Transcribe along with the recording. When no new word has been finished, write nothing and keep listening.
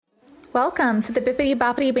Welcome to the Bippity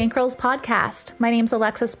Boppity Bankrolls podcast. My name's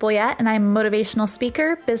Alexis Boyette, and I'm a motivational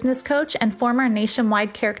speaker, business coach, and former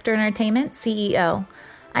Nationwide Character Entertainment CEO.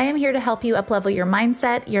 I am here to help you uplevel your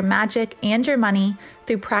mindset, your magic, and your money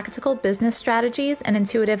through practical business strategies and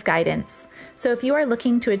intuitive guidance. So if you are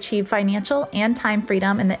looking to achieve financial and time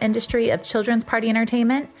freedom in the industry of children's party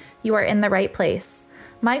entertainment, you are in the right place.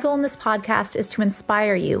 My goal in this podcast is to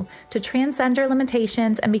inspire you to transcend your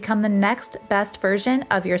limitations and become the next best version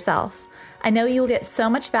of yourself. I know you will get so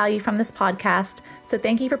much value from this podcast, so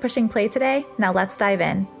thank you for pushing play today. Now let's dive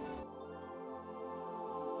in.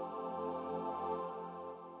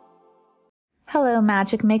 Hello,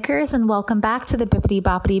 magic makers, and welcome back to the Bippity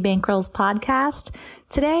Boppity Bankrolls podcast.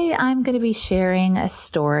 Today, I'm going to be sharing a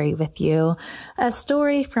story with you, a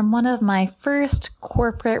story from one of my first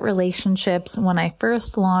corporate relationships when I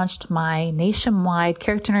first launched my nationwide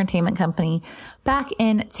character entertainment company back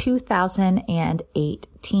in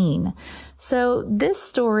 2018. So this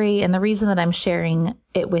story, and the reason that I'm sharing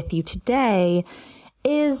it with you today,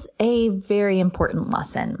 is a very important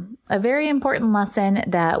lesson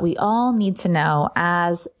that we all need to know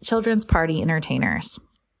as children's party entertainers.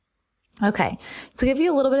 Okay, to give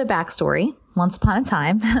you a little bit of backstory, once upon a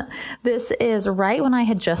time, this is right when I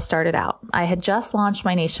had just started out. I had just launched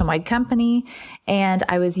my nationwide company, and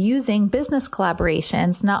I was using business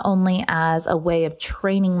collaborations not only as a way of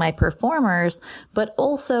training my performers, but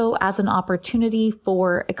also as an opportunity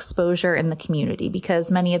for exposure in the community,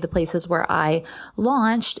 because many of the places where I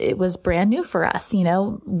launched, it was brand new for us. You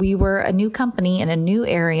know, we were a new company in a new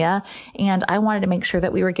area, and I wanted to make sure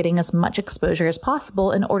that we were getting as much exposure as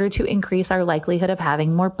possible in order to increase our likelihood of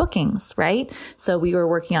having more bookings, right? So we were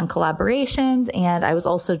working on collaborations, and I was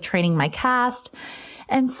also training my cast.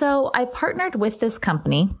 And so I partnered with this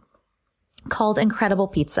company called Incredible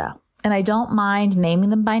Pizza. And I don't mind naming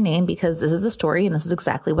them by name because this is the story and this is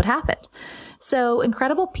exactly what happened. So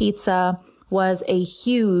Incredible Pizza was a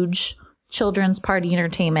huge children's party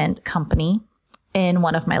entertainment company in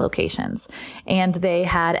one of my locations. And they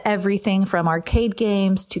had everything from arcade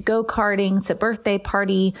games to go-karting to birthday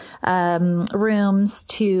party rooms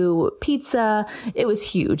to pizza. It was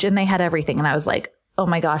huge, and they had everything. And I was like, oh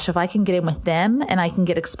my gosh, if I can get in with them and I can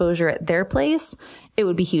get exposure at their place, it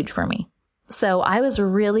would be huge for me. So I was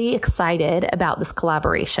really excited about this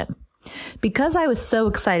collaboration. Because I was so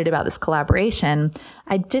excited about this collaboration,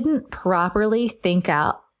 I didn't properly think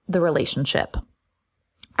out the relationship.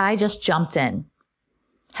 I just jumped in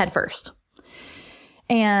head first.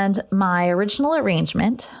 And my original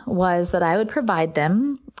arrangement was that I would provide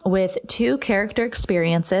them with 2 character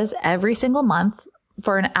experiences every single month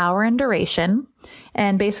for an hour in duration.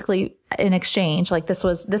 And basically in exchange, like this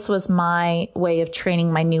was my way of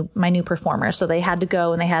training my new performers. So they had to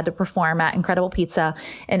go and they had to perform at Incredible Pizza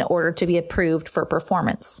in order to be approved for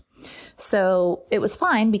performance. So it was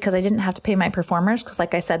fine because I didn't have to pay my performers because,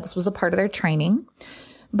 like I said, this was a part of their training.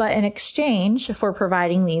 But in exchange for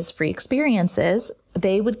providing these free experiences,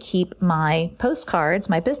 they would keep my postcards,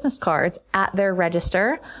 my business cards, at their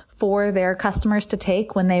register for their customers to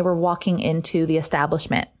take when they were walking into the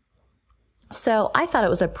establishment. So I thought it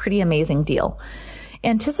was a pretty amazing deal.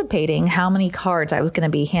 Anticipating how many cards I was going to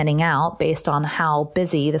be handing out based on how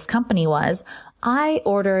busy this company was, I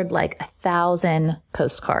ordered like 1,000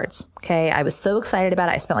 postcards. Okay. I was so excited about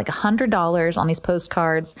it. I spent like $100 on these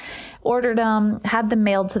postcards, ordered them, had them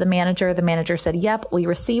mailed to the manager. The manager said, yep, we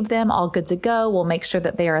received them. All good to go. We'll make sure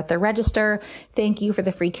that they are at the register. Thank you for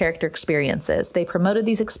the free character experiences. They promoted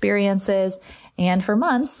these experiences, and for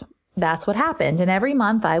months, that's what happened. And every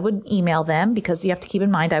month I would email them, because you have to keep in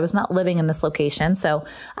mind, I was not living in this location. So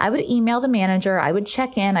I would email the manager. I would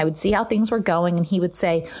check in. I would see how things were going. And he would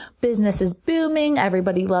say, business is booming.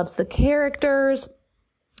 Everybody loves the characters.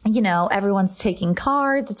 You know, everyone's taking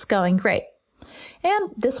cards. It's going great.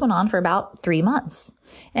 And this went on for about 3 months.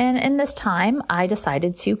 And in this time, I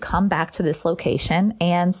decided to come back to this location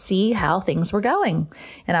and see how things were going.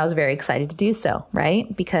 And I was very excited to do so,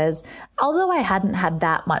 right? Because although I hadn't had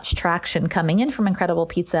that much traction coming in from Incredible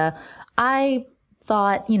Pizza, I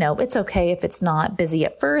thought, you know, it's okay if it's not busy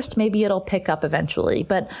at first. Maybe it'll pick up eventually.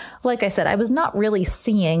 But like I said, I was not really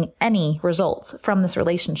seeing any results from this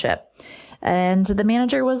relationship. And the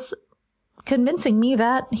manager was convincing me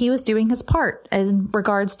that he was doing his part in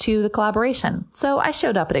regards to the collaboration. So I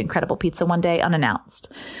showed up at Incredible Pizza one day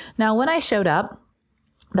unannounced. Now, when I showed up,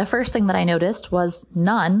 the first thing that I noticed was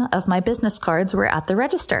none of my business cards were at the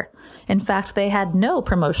register. In fact, they had no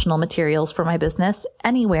promotional materials for my business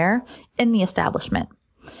anywhere in the establishment.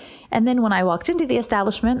 And then when I walked into the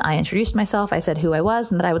establishment, I introduced myself. I said who I was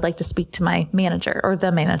and that I would like to speak to my manager, or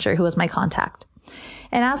the manager who was my contact.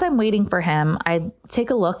 And as I'm waiting for him, I take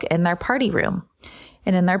a look in their party room.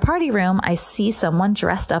 And in their party room, I see someone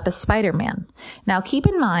dressed up as Spider-Man. Now, keep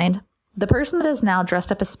in mind, the person that is now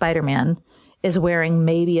dressed up as Spider-Man is wearing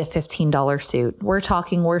maybe a $15 suit. We're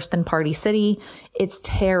talking worse than Party City. It's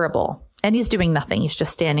terrible. And he's doing nothing. He's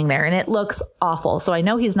just standing there and it looks awful. So I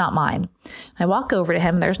know he's not mine. I walk over to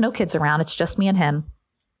him. There's no kids around. It's just me and him.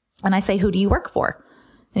 And I say, "Who do you work for?"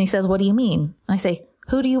 And he says, "What do you mean?" And I say,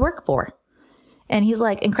 "Who do you work for?" And he's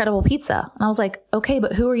like, "Incredible Pizza." And I was like, "Okay,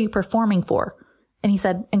 but who are you performing for?" And he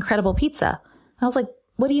said, "Incredible Pizza." And I was like,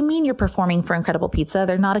 "What do you mean you're performing for Incredible Pizza?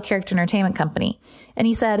 They're not a character entertainment company." And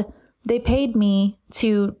he said, "They paid me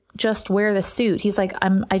to just wear the suit." He's like,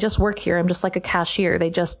 I just work here. I'm just like a cashier. They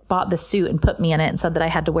just bought the suit and put me in it and said that I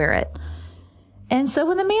had to wear it." And so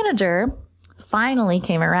when the manager finally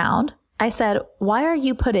came around, I said, "Why are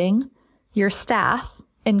you putting your staff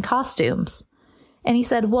in costumes?" And he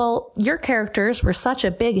said, "Well, your characters were such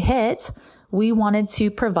a big hit. We wanted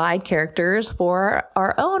to provide characters for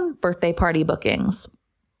our own birthday party bookings."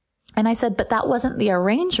 And I said, "But that wasn't the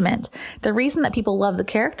arrangement. The reason that people love the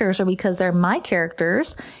characters are because they're my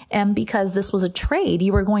characters and because this was a trade.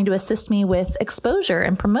 You were going to assist me with exposure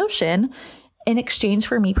and promotion in exchange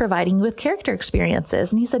for me providing you with character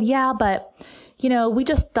experiences." And he said, "Yeah, but we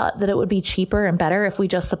just thought that it would be cheaper and better if we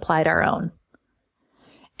just supplied our own."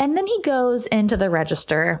 And then he goes into the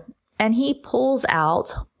register and he pulls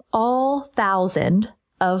out all 1,000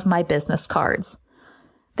 of my business cards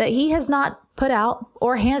that he has not put out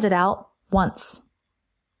or handed out once.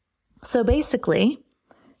 So basically,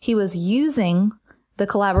 he was using the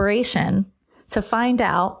collaboration to find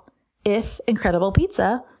out if Incredible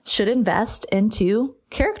Pizza should invest into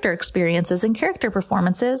character experiences and character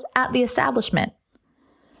performances at the establishment.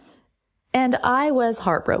 And I was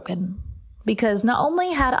heartbroken because not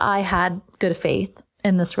only had I had good faith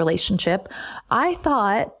in this relationship, I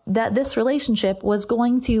thought that this relationship was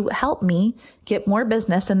going to help me get more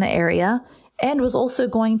business in the area and was also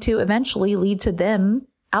going to eventually lead to them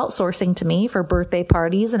outsourcing to me for birthday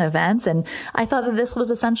parties and events. And I thought that this was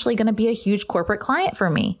essentially going to be a huge corporate client for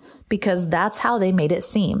me because that's how they made it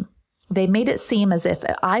seem. They made it seem as if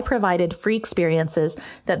I provided free experiences,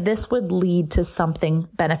 that this would lead to something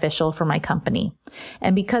beneficial for my company.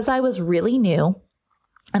 And because I was really new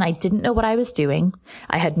and I didn't know what I was doing,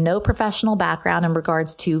 I had no professional background in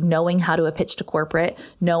regards to knowing how to pitch to corporate,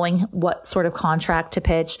 knowing what sort of contract to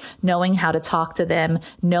pitch, knowing how to talk to them,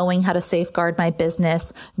 knowing how to safeguard my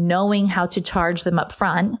business, knowing how to charge them up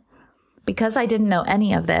front. Because I didn't know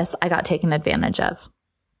any of this, I got taken advantage of.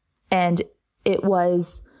 And it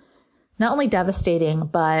was not only devastating,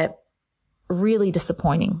 but really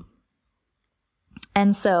disappointing.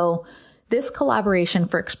 And so this collaboration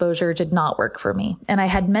for exposure did not work for me. And I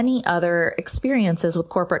had many other experiences with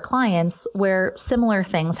corporate clients where similar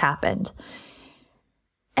things happened.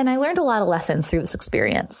 And I learned a lot of lessons through this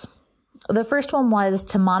experience. The first one was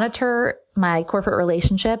to monitor my corporate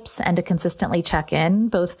relationships and to consistently check in,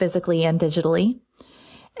 both physically and digitally.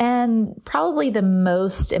 And probably the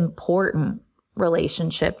most important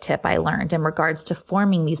relationship tip I learned in regards to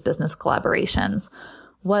forming these business collaborations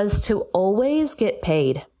was to always get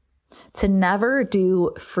paid, to never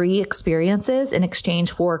do free experiences in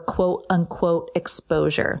exchange for quote unquote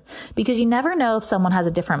exposure, because you never know if someone has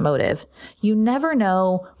a different motive. You never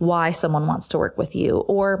know why someone wants to work with you,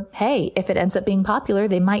 or hey, if it ends up being popular,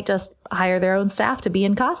 they might just hire their own staff to be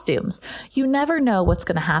in costumes. You never know what's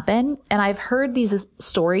going to happen. And I've heard these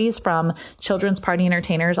stories from children's party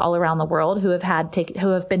entertainers all around the world who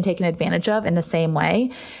have been taken advantage of in the same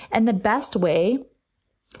way. And the best way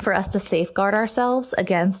for us to safeguard ourselves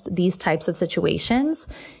against these types of situations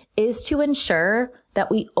is to ensure that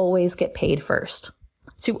we always get paid first,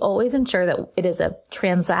 to always ensure that it is a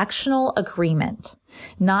transactional agreement,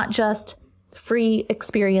 not just free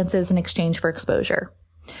experiences in exchange for exposure.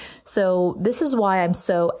 So this is why I'm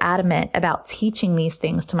so adamant about teaching these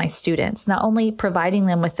things to my students, not only providing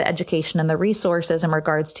them with the education and the resources in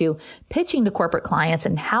regards to pitching to corporate clients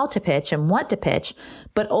and how to pitch and what to pitch,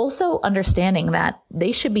 but also understanding that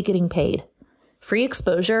they should be getting paid. Free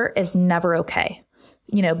exposure is never okay,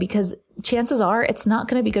 because chances are it's not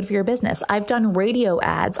going to be good for your business. I've done radio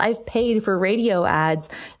ads. I've paid for radio ads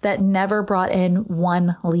that never brought in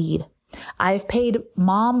one lead. I've paid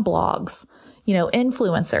mom blogs,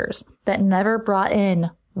 influencers that never brought in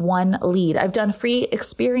one lead. I've done free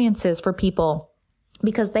experiences for people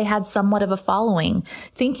because they had somewhat of a following,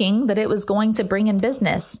 thinking that it was going to bring in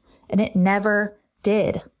business, and it never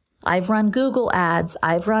did. I've run Google ads.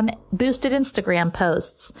 I've run boosted Instagram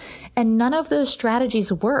posts, and none of those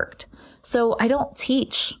strategies worked. So I don't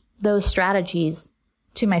teach those strategies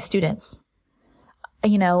to my students.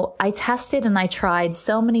 I tested and I tried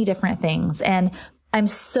so many different things, and I'm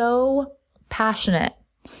so passionate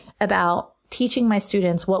about teaching my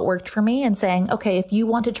students what worked for me and saying, okay, if you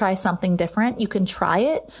want to try something different, you can try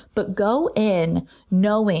it, but go in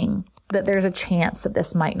knowing that there's a chance that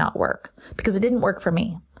this might not work, because it didn't work for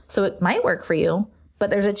me. So it might work for you, but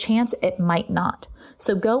there's a chance it might not.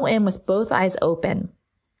 So go in with both eyes open.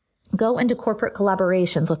 Go into corporate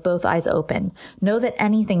collaborations with both eyes open. Know that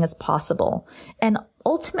anything is possible. And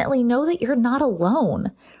ultimately know that you're not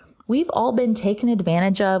alone. We've all been taken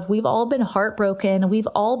advantage of. We've all been heartbroken. We've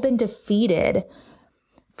all been defeated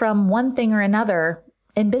from one thing or another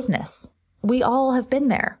in business. We all have been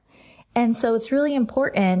there. And so it's really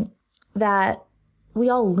important that we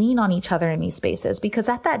all lean on each other in these spaces, because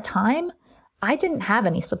at that time, I didn't have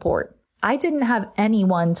any support. I didn't have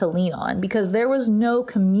anyone to lean on because there was no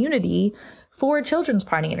community for children's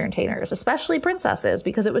party entertainers, especially princesses,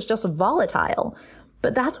 because it was just volatile.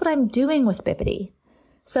 But that's what I'm doing with Bippity.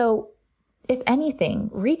 So if anything,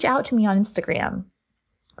 reach out to me on Instagram,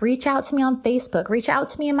 reach out to me on Facebook, reach out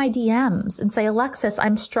to me in my DMs and say, Alexis,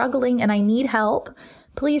 I'm struggling and I need help.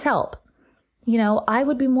 Please help. I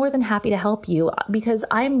would be more than happy to help you, because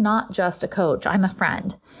I'm not just a coach. I'm a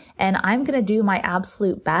friend, and I'm going to do my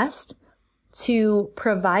absolute best to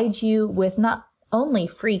provide you with not only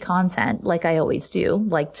free content like I always do,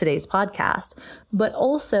 like today's podcast, but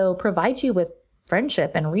also provide you with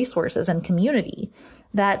friendship and resources and community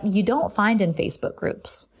that you don't find in Facebook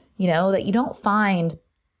groups, that you don't find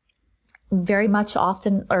very much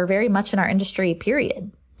often or very much in our industry,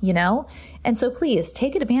 period. And so please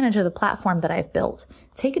take advantage of the platform that I've built.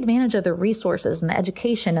 Take advantage of the resources and the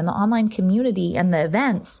education and the online community and the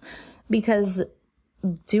events, because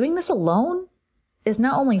doing this alone is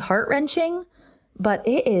not only heart-wrenching, but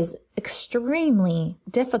it is extremely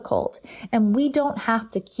difficult. And we don't have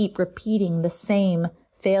to keep repeating the same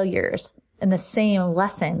failures and the same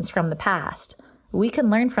lessons from the past. We can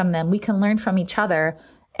learn from them. We can learn from each other,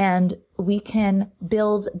 and we can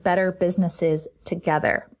build better businesses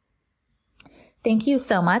together. Thank you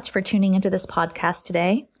so much for tuning into this podcast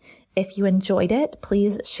today. If you enjoyed it,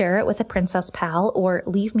 please share it with a princess pal or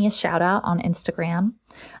leave me a shout out on Instagram.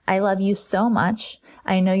 I love you so much.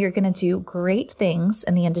 I know you're going to do great things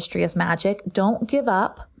in the industry of magic. Don't give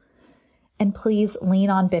up, and please lean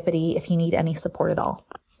on Bippity if you need any support at all.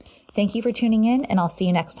 Thank you for tuning in, and I'll see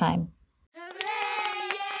you next time.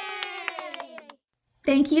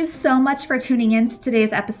 Thank you so much for tuning in to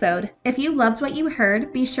today's episode. If you loved what you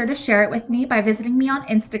heard, be sure to share it with me by visiting me on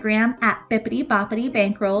Instagram at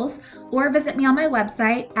bippity-boppity-bankrolls, or visit me on my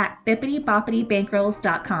website at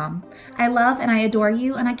bippity-boppity-bankrolls.com. I love and I adore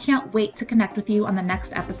you, and I can't wait to connect with you on the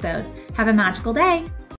next episode. Have a magical day.